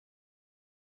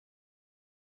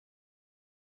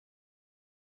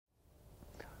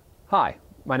Hi,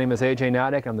 my name is AJ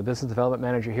Noddick. I'm the Business Development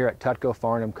Manager here at Tutco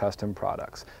Farnham Custom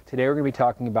Products. Today we're going to be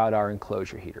talking about our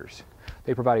enclosure heaters.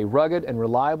 They provide a rugged and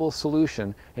reliable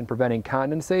solution in preventing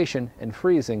condensation and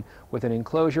freezing within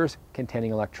enclosures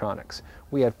containing electronics.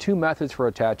 We have two methods for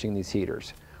attaching these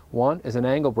heaters. One is an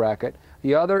angle bracket,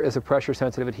 the other is a pressure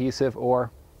sensitive adhesive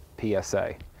or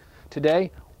PSA.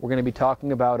 Today we're going to be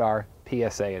talking about our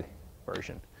PSA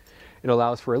version. It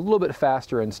allows for a little bit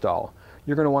faster install.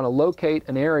 You're going to want to locate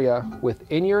an area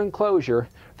within your enclosure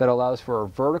that allows for a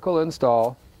vertical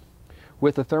install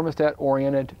with the thermostat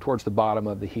oriented towards the bottom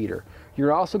of the heater.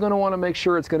 You're also going to want to make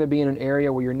sure it's going to be in an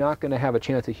area where you're not going to have a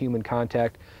chance of human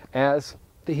contact as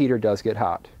the heater does get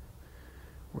hot.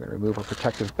 We're going to remove our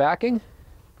protective backing,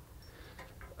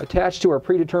 attach to our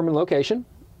predetermined location.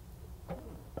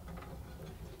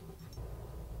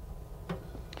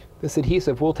 This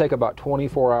adhesive will take about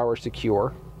 24 hours to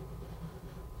cure.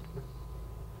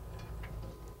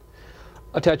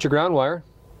 Attach your ground wire.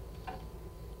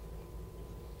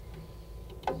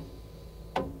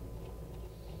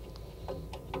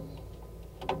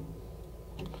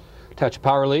 Attach a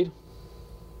power lead.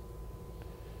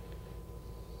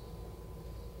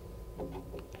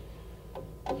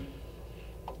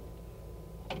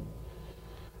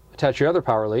 Attach your other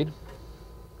power lead.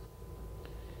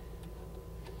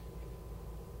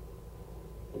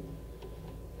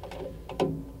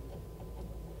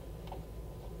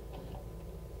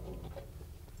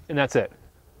 And that's it.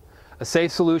 A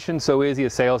safe solution so easy a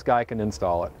sales guy can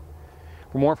install it.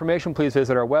 For more information, please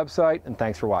visit our website, and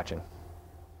thanks for watching.